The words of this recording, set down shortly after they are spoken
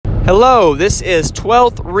Hello, this is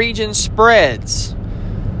 12th Region Spreads.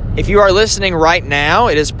 If you are listening right now,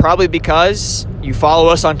 it is probably because you follow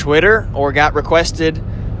us on Twitter or got requested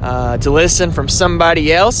to listen from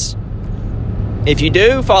somebody else. If you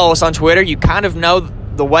do follow us on Twitter, you kind of know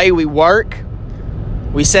the way we work.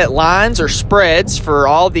 We set lines or spreads for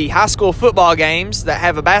all the high school football games that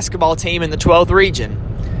have a basketball team in the 12th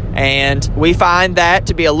region. And we find that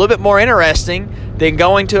to be a little bit more interesting than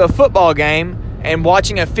going to a football game and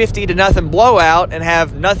watching a 50-0 blowout and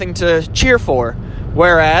have nothing to cheer for.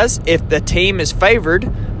 Whereas if the team is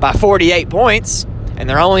favored by 48 points and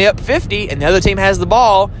they're only up 50 and the other team has the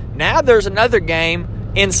ball, now there's another game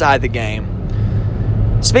inside the game.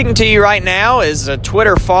 Speaking to you right now is a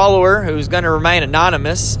Twitter follower who's going to remain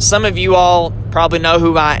anonymous. Some of you all probably know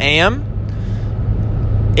who I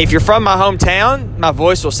am. If you're from my hometown, my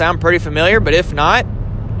voice will sound pretty familiar, but if not,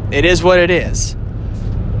 it is what it is.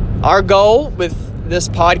 Our goal with this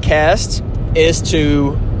podcast is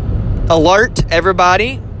to alert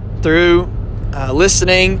everybody through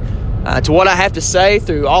listening to what I have to say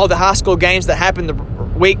through all the high school games that happened the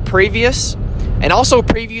week previous, and also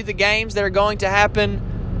preview the games that are going to happen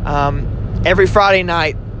every Friday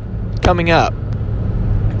night coming up.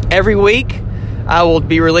 Every week, I will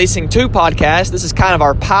be releasing 2 podcasts. This is kind of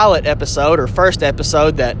our pilot episode or first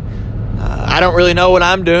episode that I don't really know what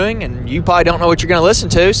I'm doing, and you probably don't know what you're going to listen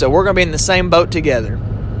to, so we're going to be in the same boat together.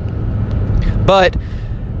 But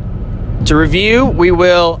to review, we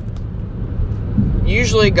will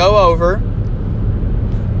usually go over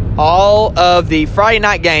all of the Friday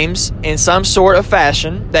night games in some sort of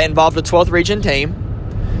fashion that involve the 12th Region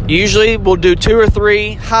team. Usually we'll do 2 or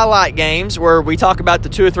 3 highlight games where we talk about the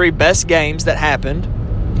 2 or 3 best games that happened.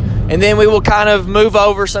 And then we will kind of move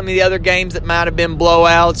over some of the other games that might have been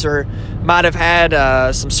blowouts or might have had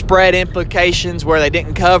some spread implications where they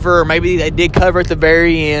didn't cover, or maybe they did cover at the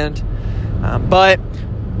very end. But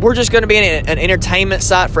we're just going to be an entertainment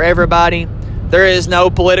site for everybody. There is no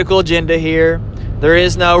political agenda here. There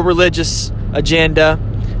is no religious agenda.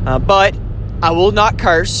 But I will not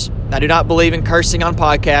curse. I do not believe in cursing on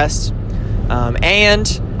podcasts.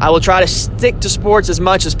 And I will try to stick to sports as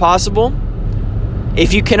much as possible.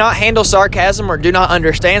 If you cannot handle sarcasm or do not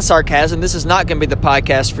understand sarcasm, this is not going to be the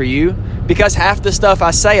podcast for you, because half the stuff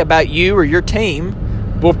I say about you or your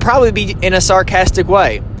team will probably be in a sarcastic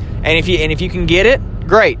way. And if you can get it,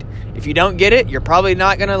 great. If you don't get it, you're probably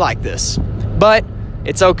not going to like this. But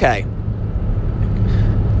it's okay.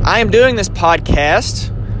 I am doing this podcast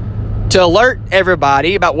to alert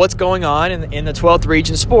everybody about what's going on in the 12th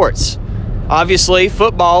Region sports. Obviously,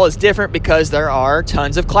 football is different because there are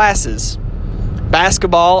tons of classes.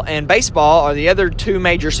 Basketball and baseball are the other 2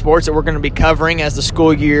 major sports that we're going to be covering as the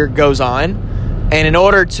school year goes on. And in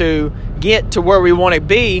order to get to where we want to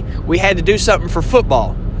be, we had to do something for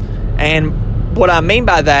football. And what I mean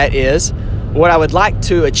by that is, what I would like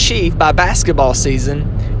to achieve by basketball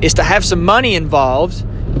season is to have some money involved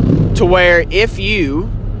to where if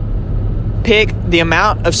you pick the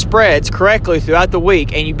amount of spreads correctly throughout the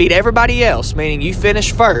week and you beat everybody else, meaning you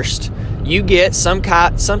finish first, you get some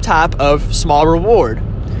type of small reward.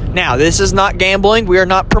 Now, this is not gambling. We are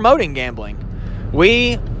not promoting gambling.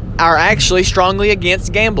 We are actually strongly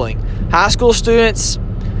against gambling. High school students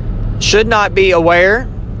should not be aware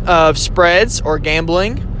of spreads or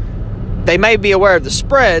gambling. They may be aware of the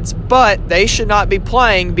spreads, but they should not be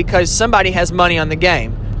playing because somebody has money on the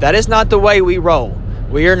game. That is not the way we roll.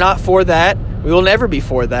 We are not for that. We will never be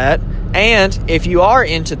for that. And if you are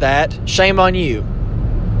into that, shame on you.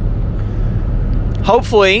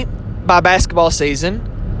 Hopefully, by basketball season,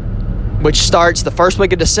 which starts the first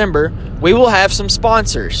week of December, we will have some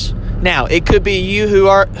sponsors. Now, it could be you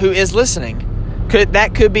who is listening.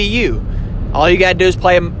 That could be you. All you got to do is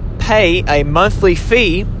pay a monthly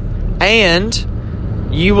fee, and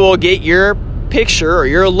you will get your picture or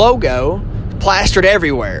your logo plastered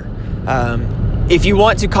everywhere. If you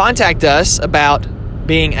want to contact us about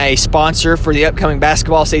being a sponsor for the upcoming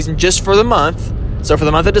basketball season just for the month, so for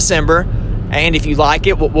the month of December, and if you like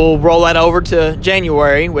it, we'll roll that over to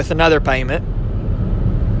January with another payment.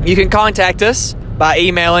 You can contact us by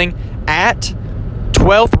emailing at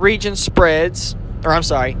 12th Region Spreads,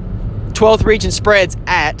 12th Region Spreads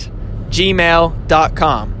at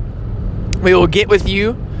gmail.com. We will get with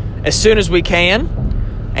you as soon as we can,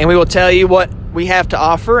 and we will tell you what we have to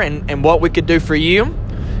offer and what we could do for you.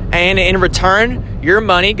 And in return, your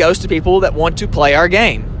money goes to people that want to play our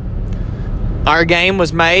game. Our game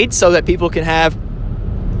was made so that people can have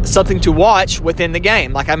something to watch within the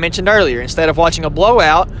game. Like I mentioned earlier, instead of watching a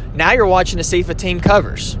blowout, now you're watching to see if a team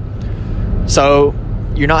covers. So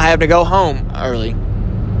you're not having to go home early.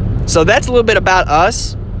 So that's a little bit about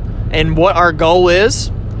us. and what our goal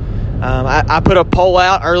is. I put a poll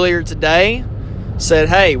out earlier today, said,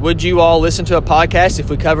 hey, would you all listen to a podcast if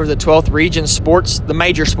we cover the 12th region sports, the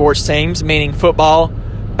major sports teams, meaning football,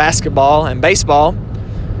 basketball, and baseball?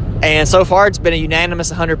 And so far, it's been a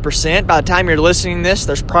unanimous 100%. By the time you're listening to this,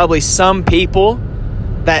 there's probably some people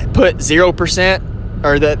that put 0%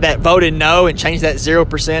 or that voted no and changed that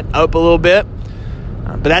 0% up a little bit.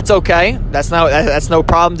 But that's okay. That's no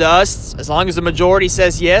problem to us. As long as the majority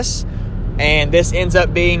says yes and this ends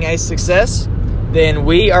up being a success, then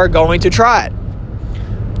we are going to try it.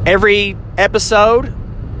 Every episode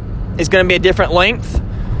is going to be a different length.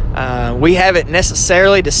 We haven't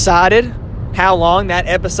necessarily decided how long that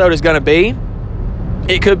episode is going to be.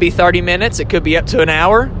 It could be 30 minutes. It could be up to an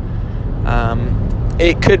hour.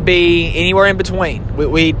 It could be anywhere in between.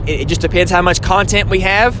 It just depends how much content we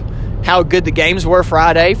have, how good the games were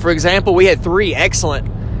Friday. For example, we had 3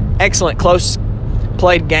 excellent close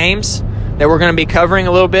played games that we're going to be covering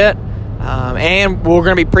a little bit. And we're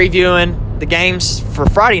going to be previewing the games for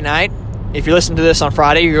Friday night. If you listen to this on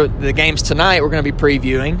Friday, the games tonight we're going to be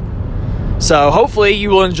previewing. So hopefully you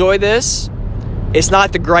will enjoy this. It's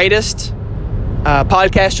not the greatest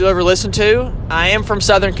podcast you'll ever listen to. I am from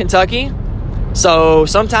Southern Kentucky, so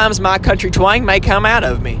sometimes my country twang may come out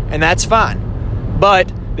of me, and that's fine.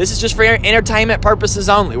 But this is just for entertainment purposes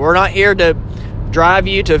only. We're not here to drive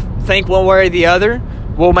you to think one way or the other.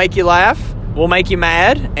 We'll make you laugh, we'll make you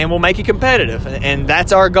mad, and we'll make you competitive, and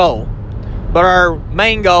that's our goal. But our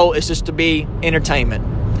main goal is just to be entertainment,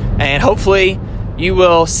 and hopefully you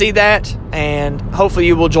will see that, and hopefully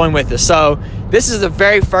you will join with us. So this is the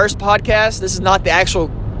very first podcast. This is not the actual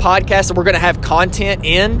podcast that we're going to have content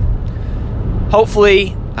in.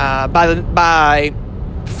 Hopefully by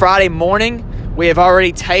Friday morning, we have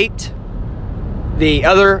already taped the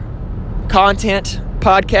other content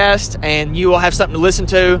podcast, and you will have something to listen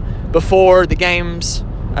to before the games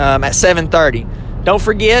at 7:30. Don't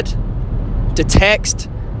forget to text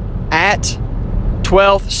at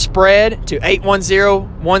 12th spread to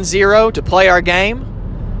 81010 to play our game.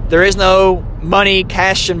 There is no money,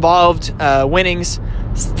 cash involved winnings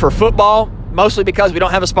for football, mostly because we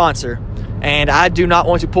don't have a sponsor. And I do not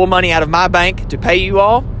want to pull money out of my bank to pay you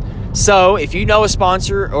all. So if you know a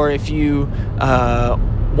sponsor, or if you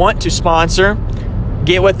want to sponsor,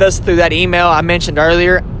 get with us through that email I mentioned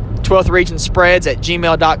earlier, 12th Region Spreads at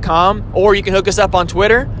gmail.com. Or you can hook us up on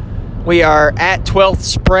Twitter. We are at 12th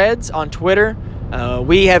Spreads on Twitter.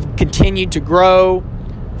 We have continued to grow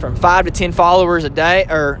from 5 to 10 followers a day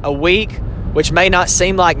or a week, which may not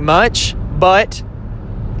seem like much, but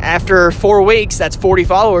after 4 weeks, that's 40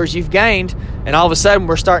 followers you've gained, and all of a sudden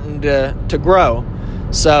we're starting to grow.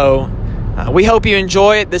 So we hope you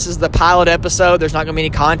enjoy it. This is the pilot episode. There's not going to be any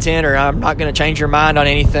content, or I'm not going to change your mind on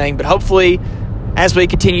anything, but hopefully as we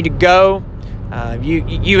continue to go,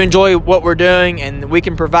 you enjoy what we're doing, and we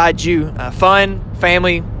can provide you fun,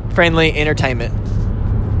 family-friendly entertainment.